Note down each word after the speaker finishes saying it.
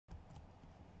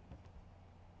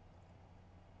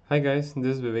Hi guys,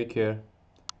 this is Vivek here.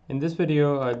 In this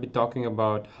video, I'll be talking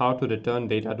about how to return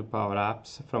data to Power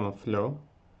Apps from a flow.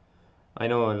 I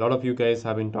know a lot of you guys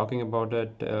have been talking about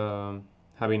it,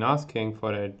 have been asking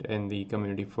for it in the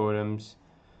community forums.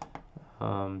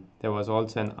 There was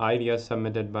also an idea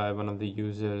submitted by one of the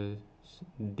users,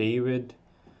 David,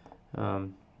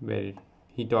 where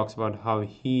he talks about how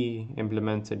he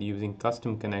implements it using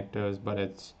custom connectors, but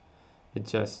it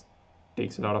just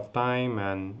takes a lot of time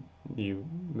and you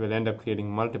will end up creating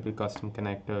multiple custom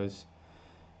connectors,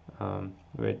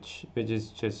 which is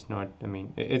just not,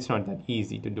 it's not that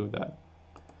easy to do that.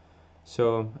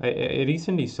 So I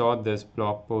recently saw this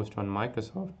blog post on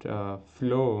Microsoft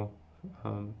Flow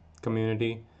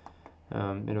community.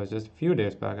 It was just a few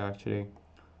days back actually,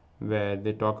 where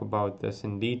they talk about this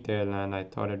in detail, and I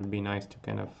thought it would be nice to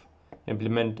kind of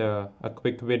implement a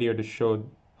quick video to show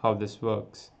how this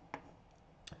works.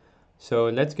 So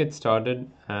let's get started,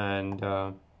 and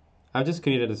I've just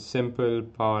created a simple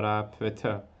Power App with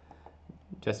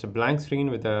just a blank screen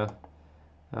with a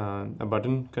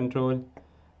button control,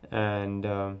 and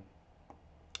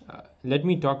let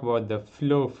me talk about the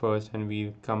flow first, and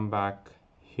we'll come back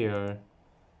here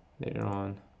later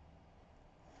on.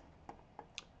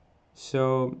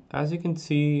 So as you can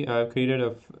see, I've created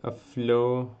a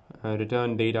flow,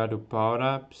 return data to Power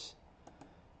Apps.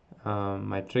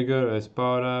 My trigger is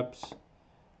Power Apps.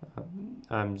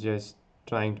 I'm just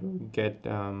trying to get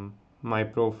my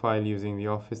profile using the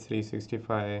Office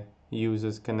 365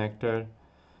 users connector,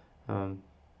 um,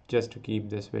 just to keep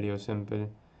this video simple.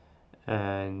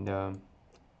 And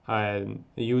I'm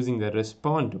using the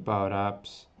respond to Power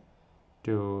Apps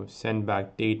to send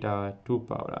back data to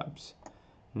Power Apps.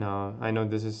 Now, I know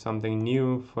this is something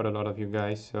new for a lot of you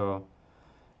guys, so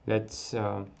let's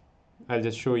I'll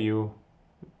just show you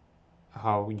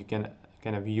how you can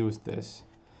kind of use this.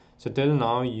 So till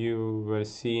now you were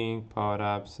seeing Power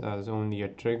Apps as only a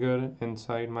trigger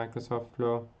inside Microsoft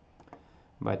Flow,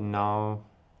 but now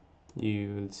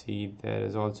you will see there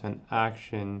is also an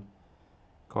action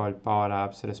called Power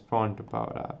Apps respond to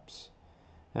Power Apps,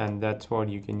 and that's what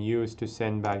you can use to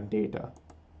send back data.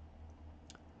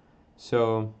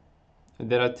 So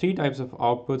there are three types of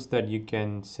outputs that you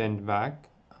can send back.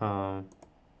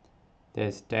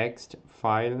 There's text,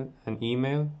 file, and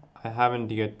email. I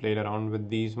haven't yet played around with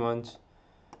these ones,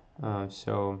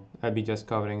 so I'll be just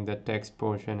covering the text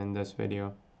portion in this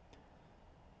video.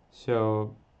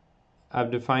 So I've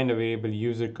defined a variable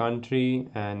user country,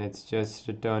 and it's just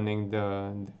returning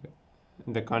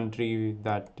the country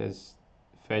that is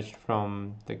fetched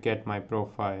from the get my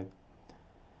profile.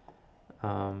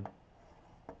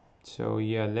 So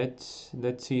yeah, let's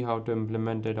see how to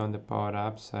implement it on the Power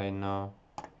Apps side now.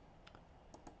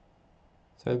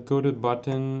 So I'll go to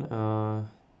button,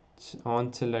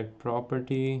 on select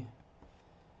property.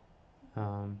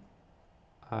 I'll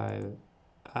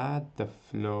add the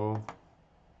flow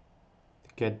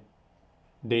to get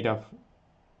data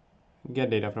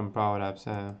from Power Apps.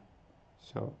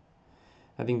 So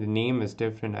I think the name is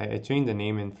different. I changed the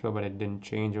name in flow, but it didn't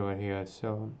change over here,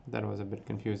 so that was a bit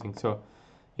confusing. So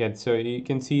yeah, so you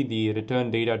can see the return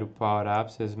data to Power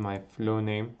Apps is my flow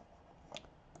name,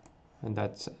 and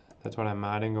that's what I'm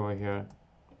adding over here.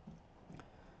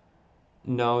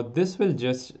 Now this will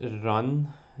just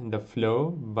run the flow,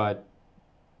 but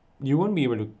you won't be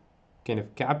able to kind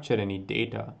of capture any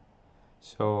data.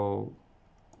 So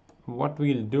what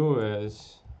we'll do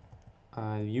is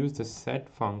I'll use the set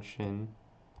function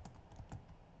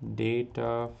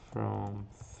data from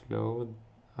flow.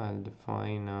 I'll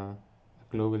define a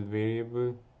global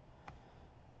variable,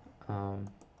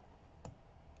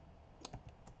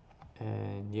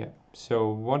 and yeah, so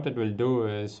what it will do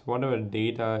is whatever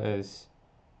data is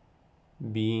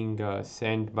being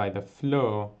sent by the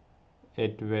flow,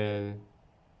 it will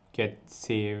get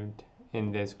saved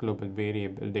in this global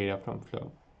variable data from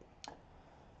flow.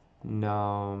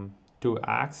 Now to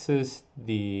access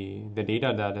the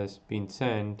data that has been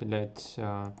sent, let's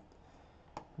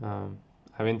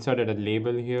I've inserted a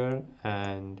label here,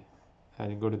 and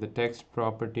I'll go to the text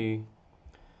property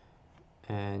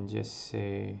and just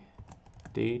say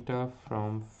data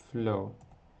from flow.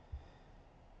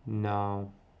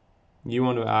 Now you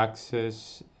want to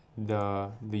access the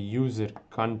user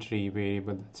country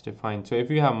variable that's defined. So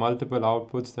if you have multiple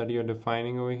outputs that you're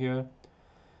defining over here,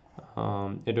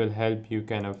 it will help you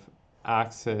kind of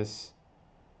access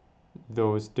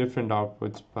those different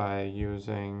outputs by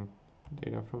using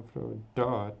data from flow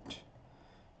dot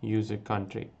user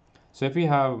country. So if you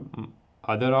have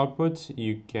other outputs,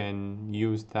 you can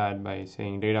use that by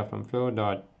saying data from flow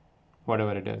dot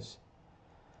whatever it is.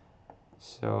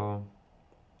 So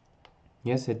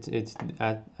Yes, it's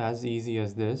as easy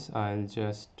as this. I'll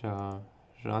just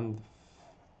run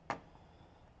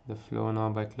the flow now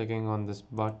by clicking on this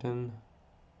button,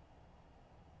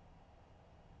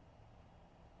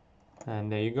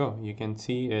 and there you go. You can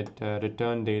see it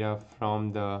return data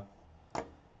from the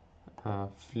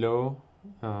flow.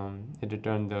 It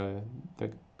returned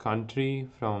the country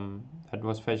from that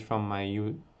was fetched from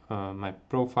my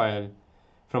profile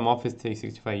from Office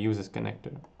 365 Users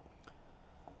Connector.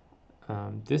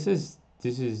 This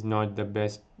is not the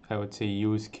best, I would say,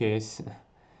 use case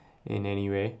in any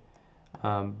way,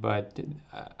 but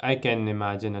I can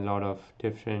imagine a lot of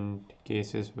different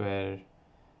cases where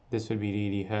this will be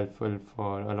really helpful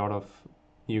for a lot of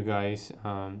you guys.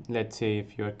 Let's say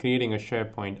if you're creating a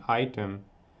SharePoint item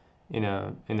in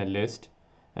a list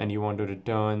and you want to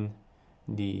return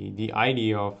the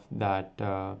ID of that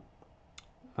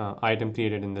item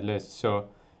created in the list. So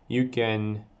you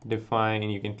can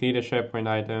create a SharePoint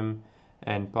item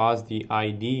and pass the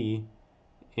ID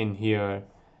in here,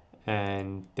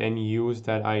 and then use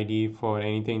that ID for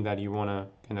anything that you want to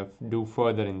kind of do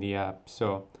further in the app.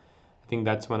 So I think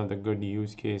that's one of the good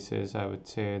use cases, I would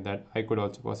say, that I could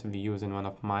also possibly use in one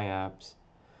of my apps.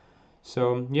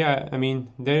 So yeah, I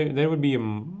mean, there would be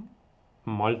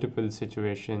multiple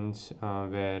situations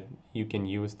where you can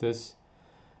use this,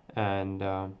 and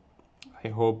I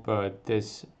hope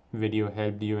this video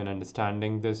helped you in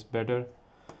understanding this better.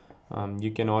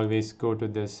 You can always go to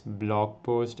this blog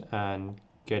post and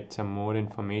get some more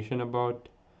information about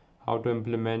how to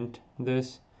implement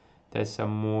this. There's some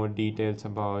more details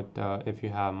about if you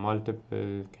have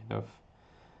multiple kind of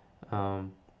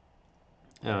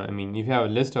I mean, if you have a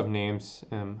list of names,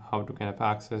 how to kind of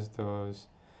access those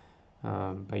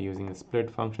by using the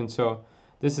split function. So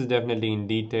this is definitely in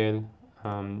detail.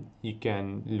 You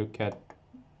can look at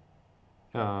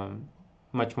um,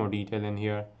 much more detail in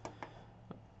here.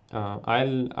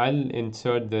 I'll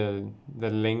insert the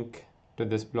link to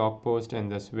this blog post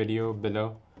and this video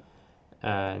below,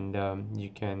 and you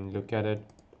can look at it.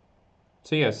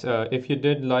 So yes, if you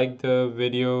did like the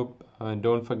video,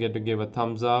 don't forget to give a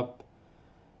thumbs up.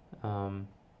 Um,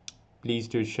 Please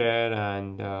do share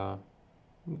and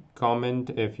comment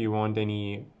if you want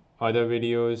any other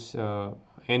videos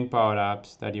in Power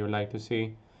Apps that you would like to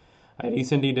see. I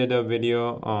recently did a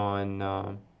video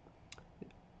on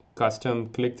custom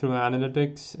click-through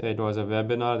analytics. It was a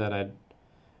webinar that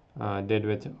I did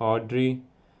with Audrey,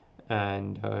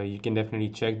 and you can definitely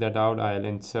check that out. I'll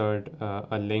insert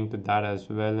a link to that as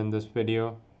well in this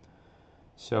video.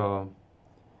 So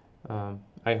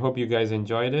I hope you guys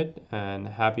enjoyed it, and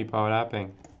happy power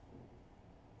apping.